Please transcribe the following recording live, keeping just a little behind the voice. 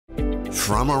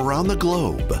From around the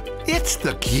globe, it's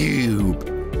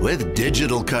theCUBE, with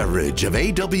digital coverage of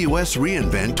AWS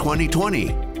reInvent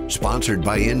 2020. Sponsored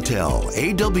by Intel,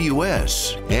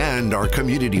 AWS, and our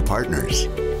community partners.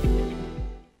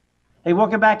 Hey,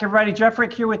 welcome back everybody. Jeff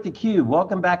Frick here with theCUBE.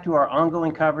 Welcome back to our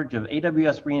ongoing coverage of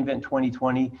AWS reInvent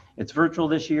 2020. It's virtual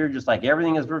this year, just like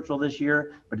everything is virtual this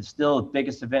year, but it's still the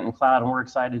biggest event in cloud, and we're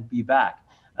excited to be back.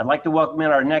 I'd like to welcome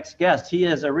in our next guest. He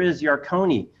is Erez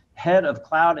Yarkoni, Head of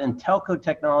Cloud and Telco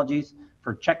Technologies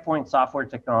for Checkpoint Software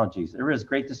Technologies. Erez,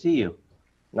 great to see you.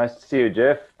 Nice to see you,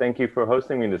 Jeff. Thank you for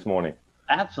hosting me this morning.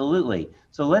 Absolutely.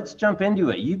 So let's jump into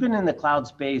it. You've been in the cloud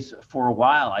space for a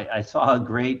while. I saw a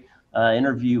great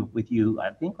interview with you,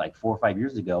 I think like 4 or 5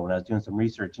 years ago when I was doing some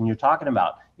research, and you're talking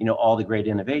about, all the great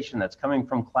innovation that's coming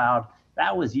from cloud.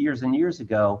 That was years and years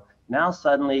ago. Now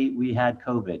suddenly we had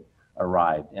COVID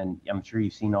arrive, and I'm sure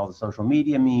you've seen all the social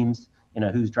media memes,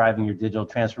 who's driving your digital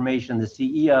transformation, the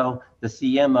CEO, the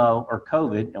CMO, or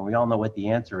COVID, and we all know what the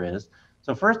answer is.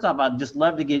 So first off, I'd just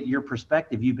love to get your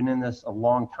perspective. You've been in this a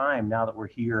long time now that we're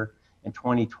here in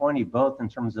 2020, both in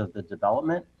terms of the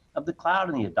development of the cloud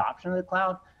and the adoption of the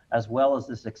cloud, as well as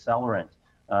this accelerant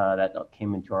that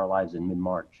came into our lives in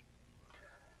mid-March.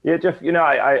 Yeah, Jeff,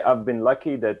 I've been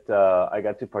lucky that I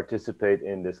got to participate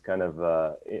in this kind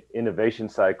of innovation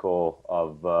cycle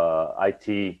of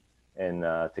IT and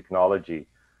technology.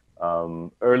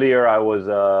 Earlier, I was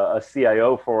a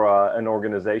CIO for an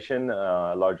organization,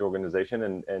 a large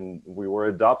organization, and we were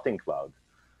adopting cloud.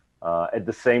 At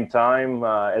the same time,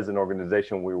 as an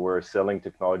organization, we were selling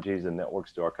technologies and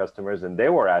networks to our customers, and they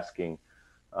were asking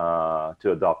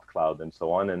to adopt cloud and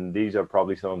so on. And these are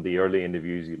probably some of the early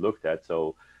interviews you looked at.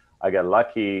 So I got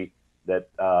lucky that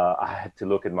I had to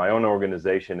look at my own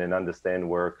organization and understand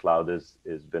where cloud is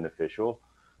beneficial.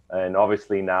 And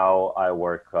obviously now I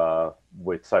work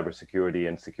with cybersecurity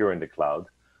and securing the cloud.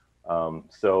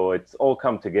 So it's all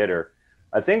come together.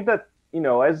 I think that,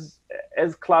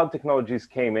 as cloud technologies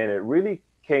came in, it really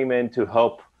came in to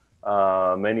help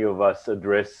many of us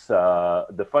address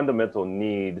the fundamental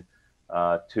need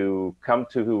to come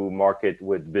to market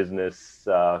with business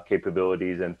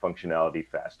capabilities and functionality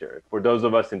faster. For those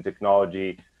of us in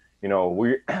technology,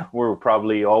 we're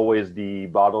probably always the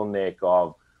bottleneck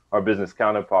of our business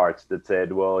counterparts that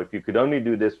said, well, if you could only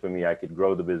do this for me, I could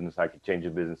grow the business, I could change the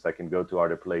business, I can go to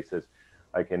other places,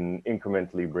 I can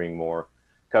incrementally bring more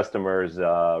customers,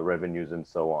 revenues, and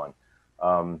so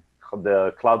on.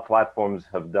 The cloud platforms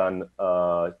have done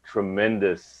a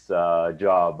tremendous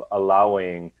job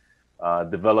allowing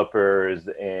developers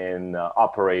and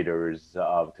operators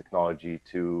of technology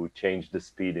to change the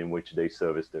speed in which they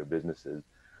service their businesses.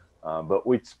 But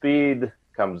with speed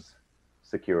comes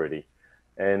security.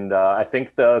 And I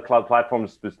think the cloud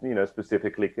platforms,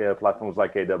 specifically platforms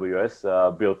like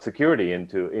AWS, built security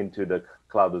into the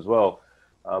cloud as well.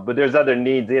 But there's other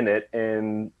needs in it.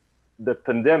 And the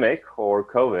pandemic or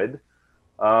COVID,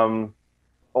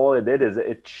 all it did is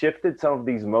it shifted some of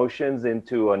these motions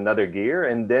into another gear,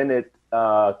 and then it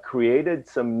created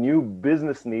some new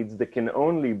business needs that can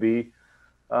only be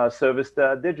serviced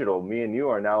digital. Me and you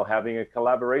are now having a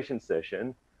collaboration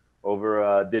session over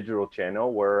a digital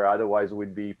channel where otherwise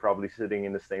we'd be probably sitting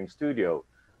in the same studio.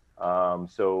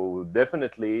 So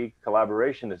definitely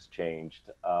collaboration has changed.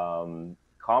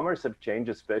 Commerce have changed,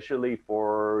 especially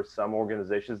for some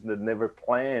organizations that never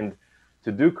planned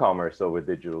to do commerce over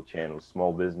digital channels,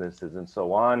 small businesses and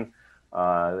so on.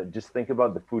 Just think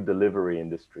about the food delivery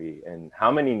industry and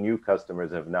how many new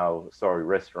customers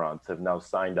restaurants have now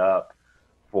signed up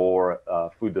for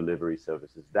food delivery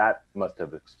services. That must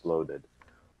have exploded.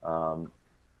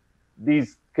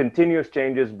 These continuous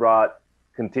changes brought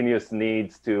continuous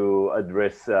needs to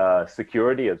address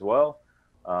security as well.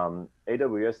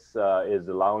 AWS is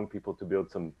allowing people to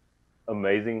build some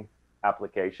amazing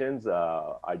applications.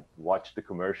 I watch the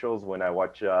commercials when I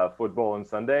watch football on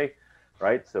Sunday,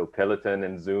 right? So Peloton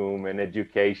and Zoom and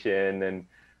education and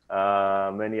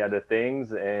many other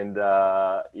things. And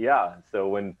so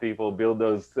when people build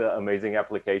those amazing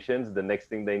applications, the next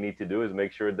thing they need to do is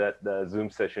make sure that the Zoom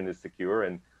session is secure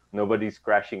and nobody's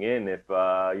crashing in if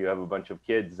you have a bunch of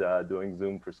kids doing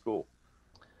Zoom for school.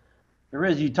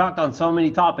 Erez, you talked on so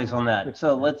many topics on that.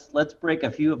 So let's break a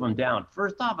few of them down.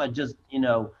 First off, I just,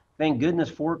 thank goodness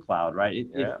for cloud, right?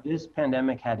 If this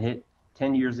pandemic had hit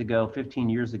 10 years ago, 15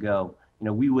 years ago,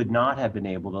 we would not have been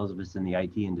able, those of us in the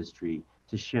IT industry,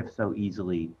 to shift so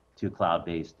easily to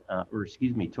cloud-based,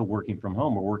 to working from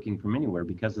home or working from anywhere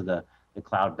because of the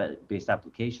cloud-based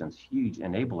applications, huge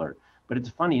enabler. But it's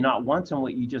funny, not once in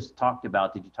what you just talked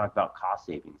about did you talk about cost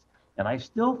savings. And I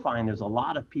still find there's a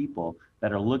lot of people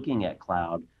that are looking at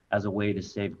cloud as a way to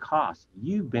save costs.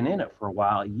 You've been in it for a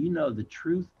while. You know the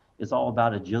truth is all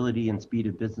about agility and speed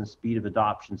of business, speed of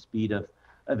adoption, speed of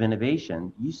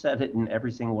innovation. You said it in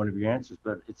every single one of your answers,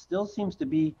 but it still seems to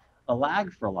be a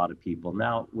lag for a lot of people.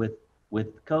 Now with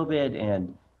COVID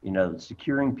and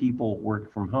securing people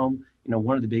work from home,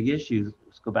 one of the big issues,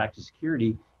 let's go back to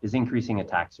security, is increasing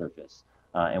attack surface.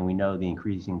 And we know the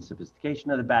increasing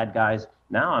sophistication of the bad guys.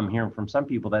 Now I'm hearing from some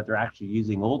people that they're actually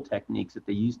using old techniques that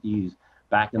they used to use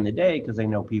back in the day because they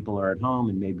know people are at home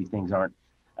and maybe things aren't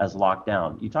as locked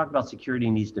down. You talk about security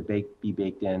needs to be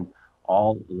baked in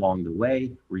all along the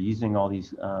way. We're using all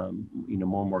these, more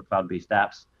and more cloud-based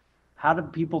apps. How do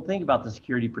people think about the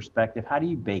security perspective? How do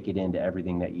you bake it into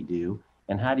everything that you do?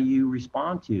 And how do you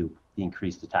respond to the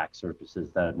increased attack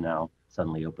surfaces that have now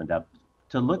suddenly opened up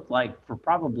to look like for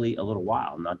probably a little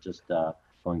while, not just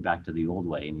going back to the old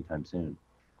way anytime soon?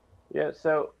 Yeah,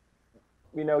 so,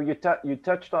 you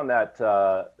touched on that.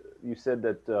 You said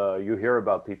that you hear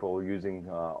about people using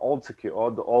old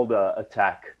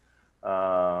attack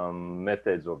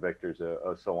methods or vectors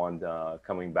or so on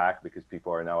coming back because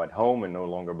people are now at home and no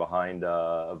longer behind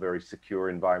a very secure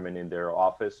environment in their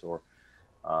office or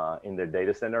in their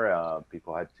data center.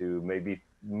 People had to maybe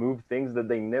move things that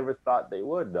they never thought they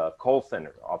would. Call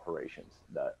center operations.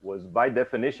 That was by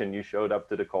definition, you showed up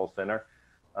to the call center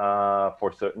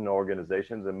for certain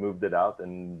organizations and moved it out,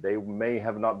 and they may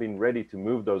have not been ready to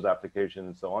move those applications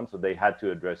and so on. So they had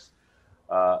to address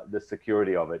the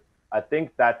security of it. I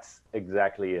think that's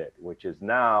exactly it, which is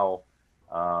now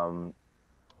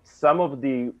some of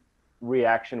the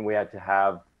reaction we had to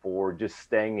have for just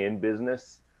staying in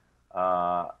business.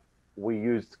 We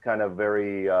used kind of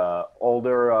very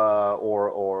older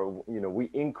or we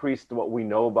increased what we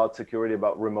know about security,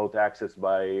 about remote access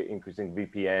by increasing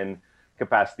VPN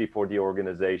capacity for the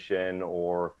organization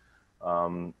or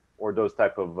those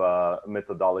type of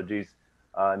methodologies.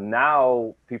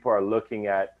 Now people are looking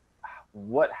at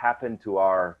what happened to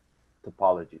our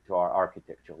topology, to our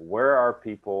architecture. Where are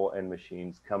people and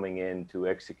machines coming in to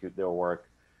execute their work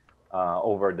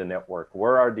over the network?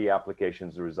 Where are the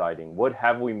applications residing? What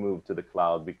have we moved to the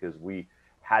cloud because we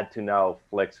had to now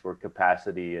flex for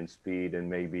capacity and speed and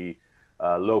maybe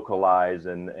localize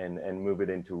and move it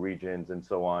into regions and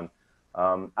so on.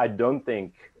 I don't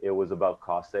think it was about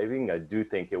cost saving. I do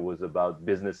think it was about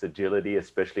business agility,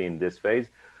 especially in this phase.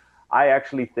 I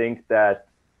actually think that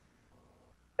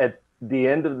at the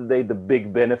end of the day, the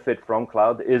big benefit from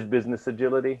cloud is business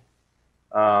agility.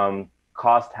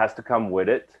 Cost has to come with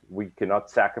it. We cannot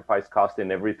sacrifice cost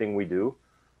in everything we do.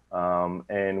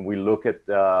 And we look at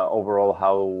overall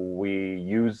how we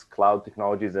use cloud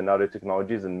technologies and other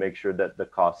technologies and make sure that the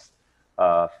cost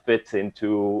fits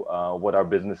into what our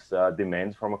business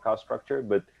demands from a cost structure,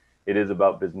 but it is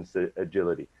about business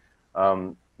agility.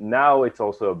 Now it's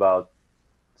also about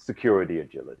security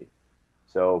agility.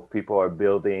 So people are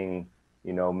building,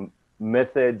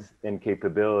 methods and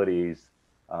capabilities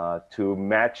to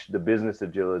match the business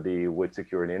agility with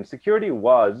security. And security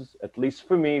was, at least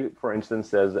for me, for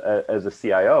instance, as a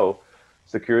CIO,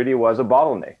 security was a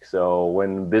bottleneck. So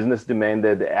when business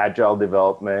demanded agile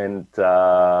development,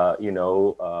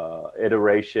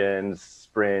 iterations,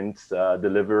 sprints,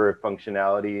 deliver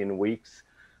functionality in weeks,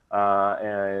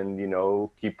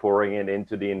 and keep pouring it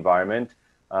into the environment,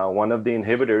 one of the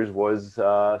inhibitors was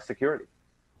security.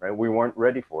 Right? We weren't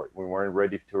ready for it. We weren't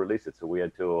ready to release it. So we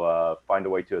had to find a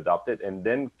way to adopt it. And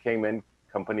then came in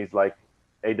companies like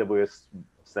AWS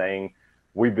saying,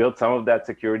 we built some of that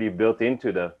security built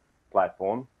into the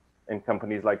platform. And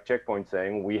companies like Checkpoint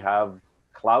saying, we have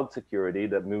cloud security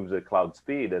that moves at cloud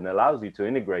speed and allows you to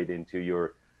integrate into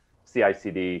your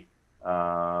CI/CD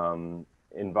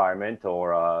environment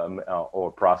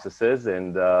or processes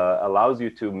and allows you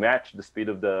to match the speed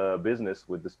of the business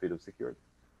with the speed of security.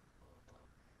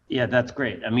 Yeah, that's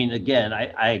great. I mean, again,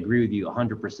 I agree with you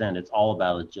 100%. It's all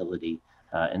about agility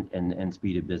and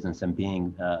speed of business and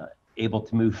being able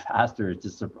to move faster. It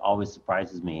just always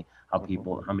surprises me how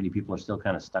many people are still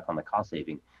kind of stuck on the cost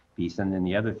saving piece. And then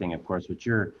the other thing, of course, which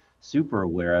you're super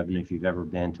aware of, and if you've ever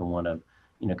been to one of,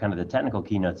 kind of the technical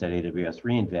keynotes at AWS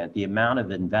reInvent, the amount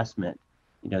of investment,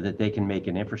 that they can make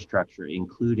in infrastructure,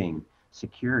 including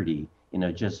security,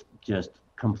 just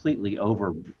completely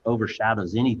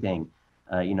overshadows anything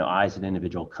I as an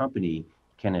individual company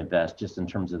can invest just in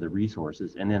terms of the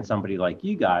resources. And then somebody like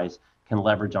you guys can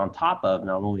leverage on top of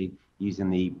not only using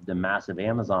the massive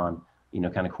Amazon,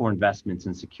 kind of core investments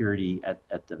in security at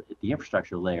the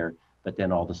infrastructure layer, but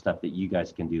then all the stuff that you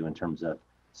guys can do in terms of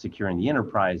securing the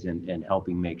enterprise and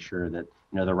helping make sure that,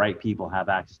 the right people have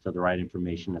access to the right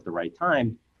information at the right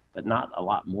time, but not a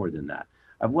lot more than that.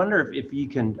 I wonder if you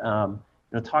can,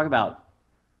 talk about,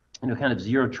 kind of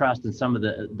zero trust and some of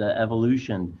the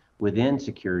evolution within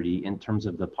security in terms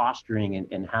of the posturing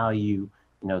and how you,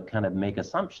 kind of make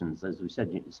assumptions. As we said,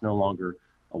 it's no longer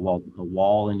a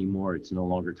wall anymore. It's no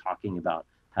longer talking about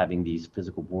having these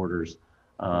physical borders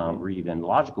or even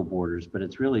logical borders, but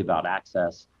it's really about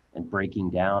access and breaking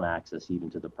down access even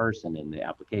to the person and the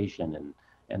application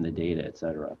and the data, et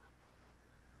cetera.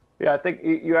 Yeah, I think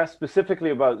you asked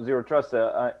specifically about zero trust,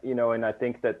 and I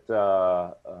think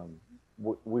that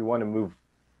we want to move,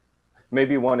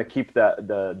 maybe want to keep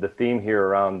the theme here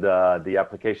around the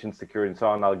application security and so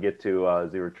on. I'll get to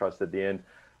zero trust at the end.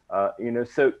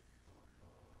 So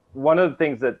one of the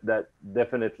things that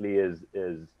definitely is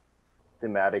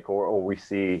thematic or we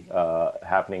see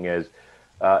happening is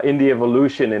in the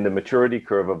evolution, in the maturity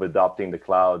curve of adopting the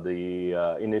cloud,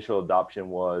 the initial adoption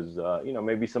was,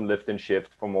 maybe some lift and shift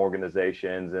from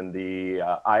organizations, and the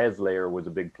IaaS layer was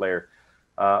a big player.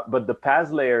 But the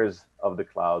PaaS layers of the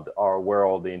cloud are where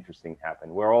all the interesting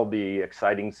happen, where all the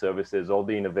exciting services, all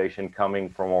the innovation coming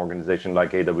from organizations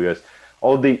like AWS,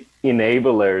 all the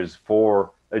enablers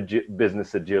for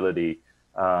business agility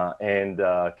and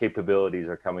capabilities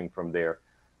are coming from there.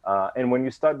 And when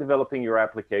you start developing your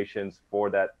applications for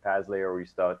that PaaS layer, or you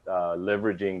start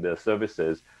leveraging the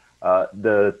services,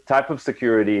 the type of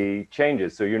security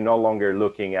changes. So you're no longer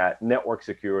looking at network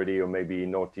security or maybe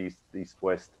northeast, east,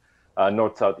 west,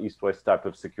 north, south, east, west type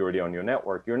of security on your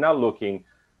network. You're now looking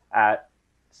at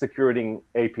securing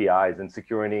APIs and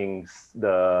securing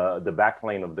the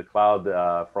backplane of the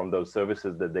cloud from those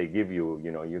services that they give you.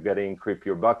 You got to encrypt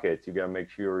your buckets. You got to make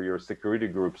sure your security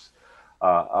groups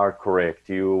are correct.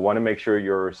 You want to make sure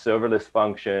your serverless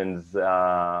functions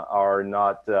are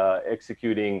not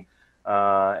executing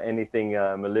anything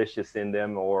malicious in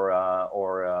them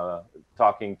or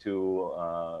talking to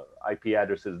IP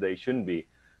addresses they shouldn't be.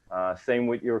 Same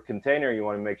with your container. You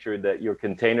want to make sure that your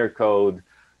container code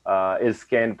is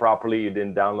scanned properly. You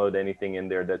didn't download anything in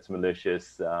there that's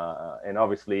malicious, and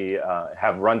obviously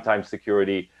have runtime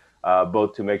security,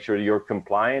 both to make sure you're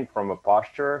compliant from a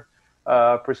posture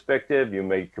perspective.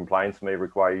 Compliance may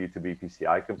require you to be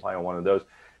PCI compliant, one of those.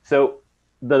 So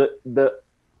the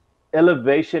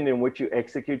elevation in which you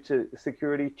execute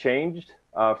security changed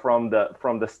from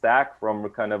the stack, from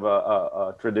kind of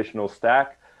a traditional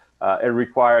stack. It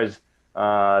requires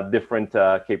different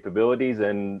capabilities,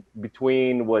 and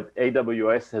between what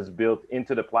AWS has built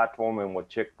into the platform and what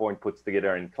Checkpoint puts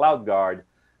together in CloudGuard,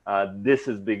 this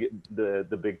is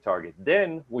the big target.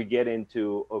 Then we get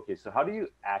into, okay, so how do you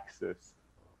access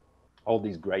all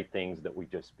these great things that we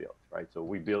just built, right? So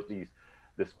we built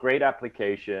this great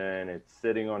application. It's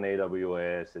sitting on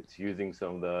AWS. It's using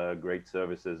some of the great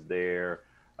services there.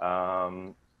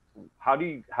 How do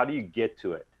you get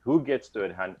to it? Who gets to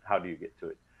it? How do you get to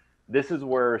it? This is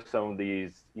where some of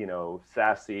these,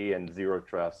 SASE and zero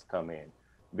trust come in,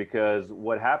 because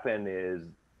what happened is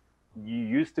you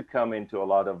used to come into a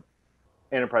lot of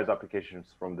enterprise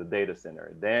applications from the data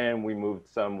center. Then we moved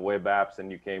some web apps, and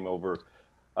you came over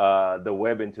the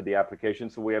web into the application.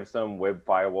 So we have some web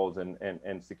firewalls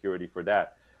and security for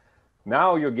that.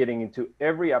 Now you're getting into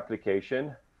every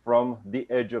application from the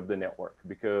edge of the network,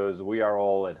 because we are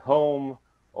all at home,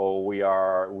 or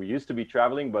we used to be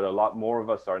traveling, but a lot more of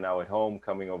us are now at home,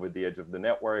 coming over the edge of the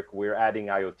network. We're adding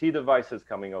IoT devices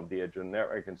coming off the edge of the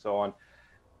network and so on.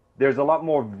 There's a lot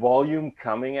more volume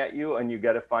coming at you, and you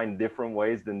got to find different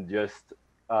ways than just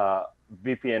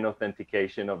VPN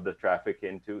authentication of the traffic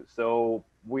into. So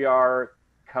we are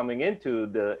coming into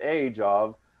the age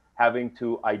of having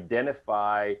to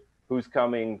identify who's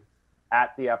coming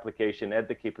at the application, at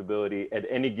the capability at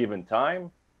any given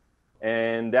time.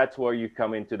 And that's where you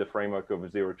come into the framework of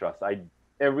zero trust.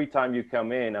 Every time you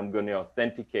come in, I'm going to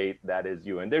authenticate that is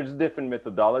you. And there's different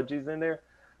methodologies in there.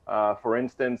 For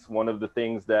instance, one of the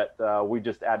things that we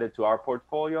just added to our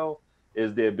portfolio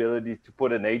is the ability to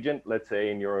put an agent, let's say,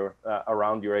 in your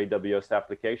around your AWS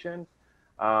application,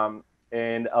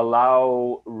 and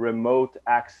allow remote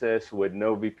access with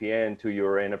no VPN to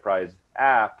your enterprise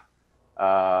app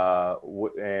to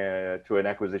an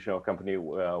acquisitional company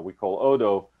we call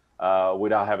Odo,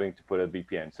 without having to put a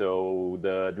VPN. So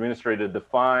the administrator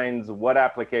defines what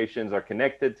applications are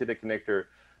connected to the connector.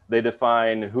 They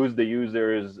define who's the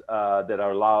users that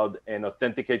are allowed, and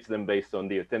authenticates them based on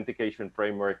the authentication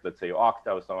framework, let's say Okta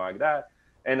or something like that,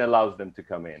 and allows them to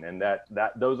come in. And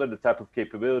those are the type of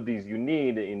capabilities you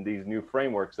need in these new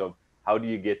frameworks of how do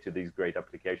you get to these great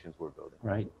applications we're building.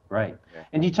 Right. Yeah.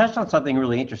 And you touched on something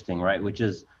really interesting, right? Which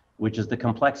is the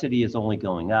complexity is only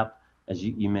going up. As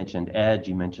you mentioned edge,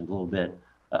 you mentioned a little bit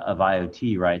of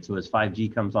IoT, right? So as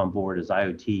 5G comes on board, as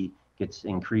IoT gets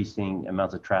increasing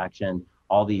amounts of traction,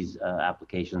 all these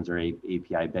applications are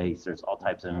API based. There's all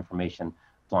types of information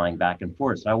flying back and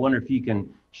forth. So I wonder if you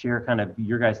can share kind of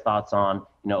your guys' thoughts on,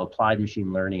 applied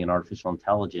machine learning and artificial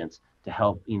intelligence to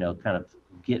help, kind of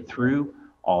get through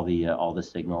all the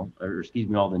signal, or excuse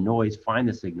me, all the noise, find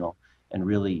the signal, and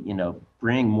really,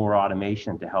 bring more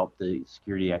automation to help the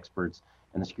security experts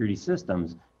and the security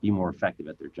systems be more effective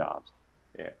at their jobs.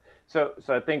 Yeah. So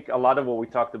I think a lot of what we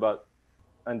talked about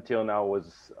until now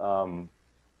was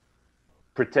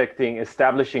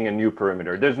establishing a new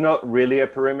perimeter. There's not really a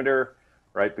perimeter,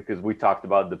 right? Because we talked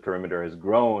about the perimeter has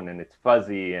grown and it's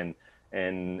fuzzy and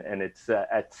it's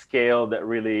at scale that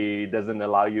really doesn't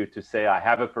allow you to say, I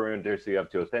have a perimeter, so you have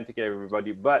to authenticate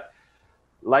everybody. But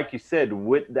like you said,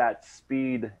 with that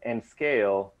speed and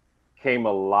scale came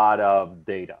a lot of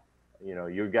data.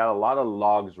 You got a lot of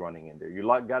logs running in there. You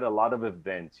got a lot of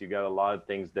events. You got a lot of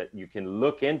things that you can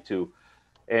look into.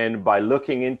 And by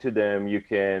looking into them, you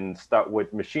can start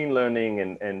with machine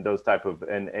learning and those type of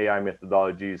AI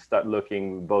methodologies, start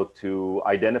looking both to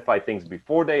identify things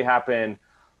before they happen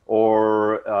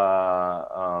or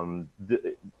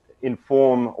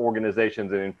inform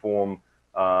organizations and inform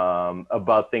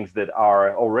about things that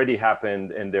are already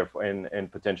happened and therefore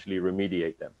and potentially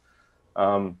remediate them.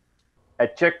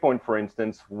 At Checkpoint, for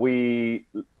instance, we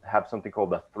have something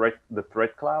called the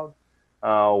threat cloud.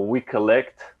 We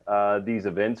collect these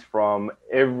events from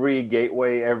every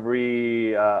gateway,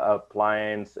 every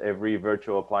appliance, every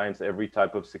virtual appliance, every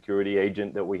type of security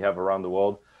agent that we have around the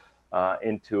world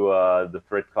into the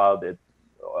threat cloud. It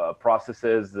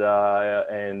processes,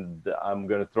 and I'm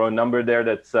going to throw a number there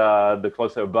that's the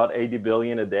close to about 80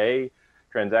 billion a day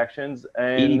transactions.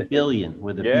 And 80 billion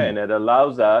with a B. Yeah, and it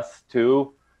allows us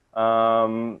to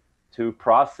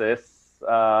process,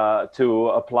 to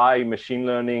apply machine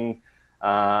learning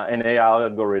and AI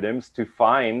algorithms to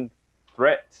find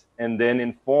threats and then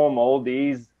inform all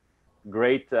these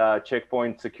great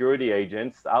Checkpoint security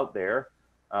agents out there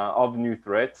of new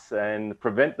threats and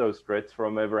prevent those threats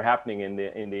from ever happening in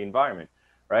the environment,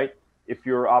 right? If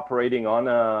you're operating on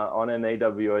an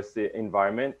AWS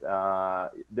environment,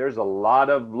 there's a lot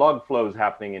of log flows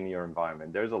happening in your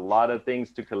environment. There's a lot of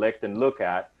things to collect and look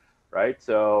at, right?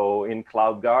 So in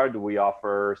CloudGuard, we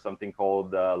offer something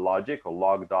called Logic or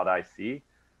log.ic,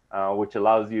 which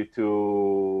allows you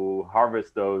to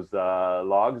harvest those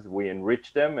logs. We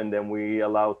enrich them, and then we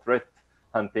allow threat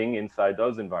hunting inside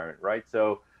those environments, right?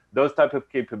 So those type of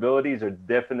capabilities are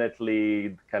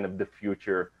definitely kind of the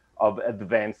future of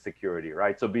advanced security,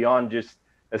 right? So beyond just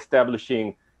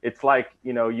establishing, it's like,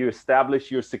 you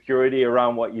establish your security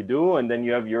around what you do, and then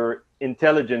you have your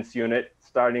intelligence unit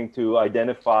starting to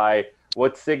identify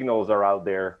what signals are out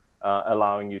there,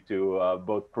 allowing you to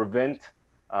both prevent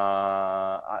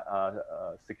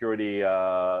security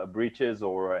breaches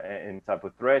or any type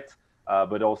of threats,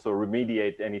 but also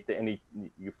remediate any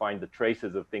you find the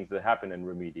traces of things that happen and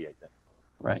remediate them.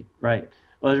 Right, right.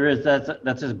 Well,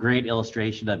 that's a great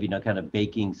illustration of, kind of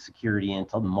baking security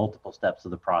into multiple steps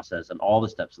of the process and all the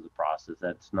steps of the process.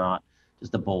 That's not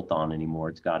just a bolt on anymore.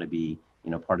 It's got to be,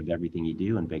 part of everything you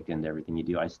do and baked into everything you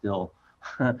do. I still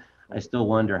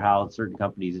wonder how certain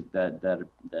companies that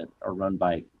are run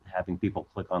by having people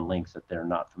click on links that they're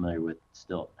not familiar with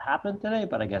still happen today,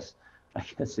 but I guess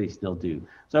they still do.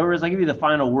 So Erez, I'll give you the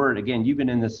final word. Again, you've been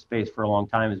in this space for a long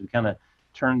time. As we kind of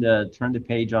turn the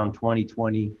page on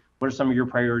 2020, what are some of your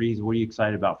priorities? What are you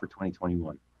excited about for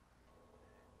 2021?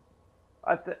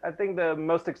 I think the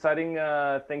most exciting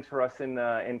things for us in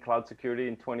cloud security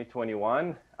in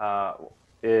 2021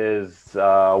 is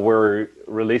we're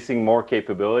releasing more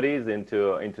capabilities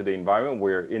into the environment.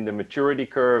 We're in the maturity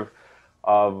curve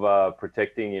of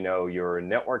protecting, your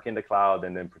network in the cloud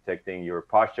and then protecting your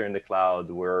posture in the cloud.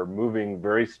 We're moving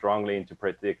very strongly into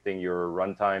protecting your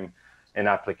runtime and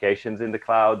applications in the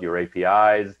cloud, your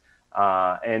APIs,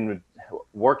 and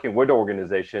working with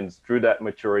organizations through that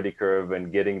maturity curve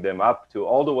and getting them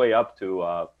all the way up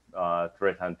to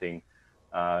threat hunting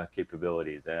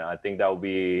capabilities. And I think that will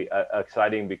be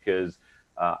exciting because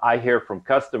I hear from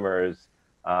customers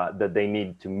that they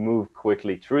need to move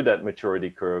quickly through that maturity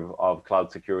curve of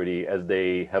cloud security as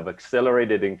they have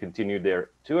accelerated and continue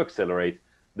to accelerate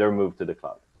their move to the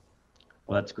cloud.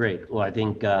 Well, that's great. Well, I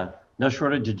think no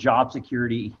shortage of job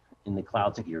security in the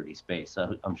cloud security space.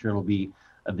 So I'm sure it'll be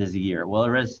a busy year. Well,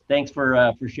 Erez, thanks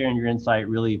for sharing your insight.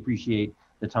 Really appreciate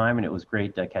the time, and it was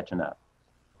great catching up.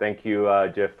 Thank you,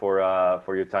 Jeff, for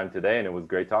your time today, and it was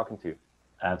great talking to you.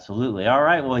 Absolutely. All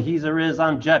right. Well, he's Erez.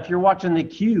 I'm Jeff. You're watching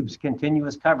theCUBE's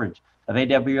continuous coverage of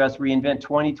AWS reInvent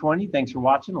 2020. Thanks for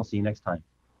watching. We'll see you next time.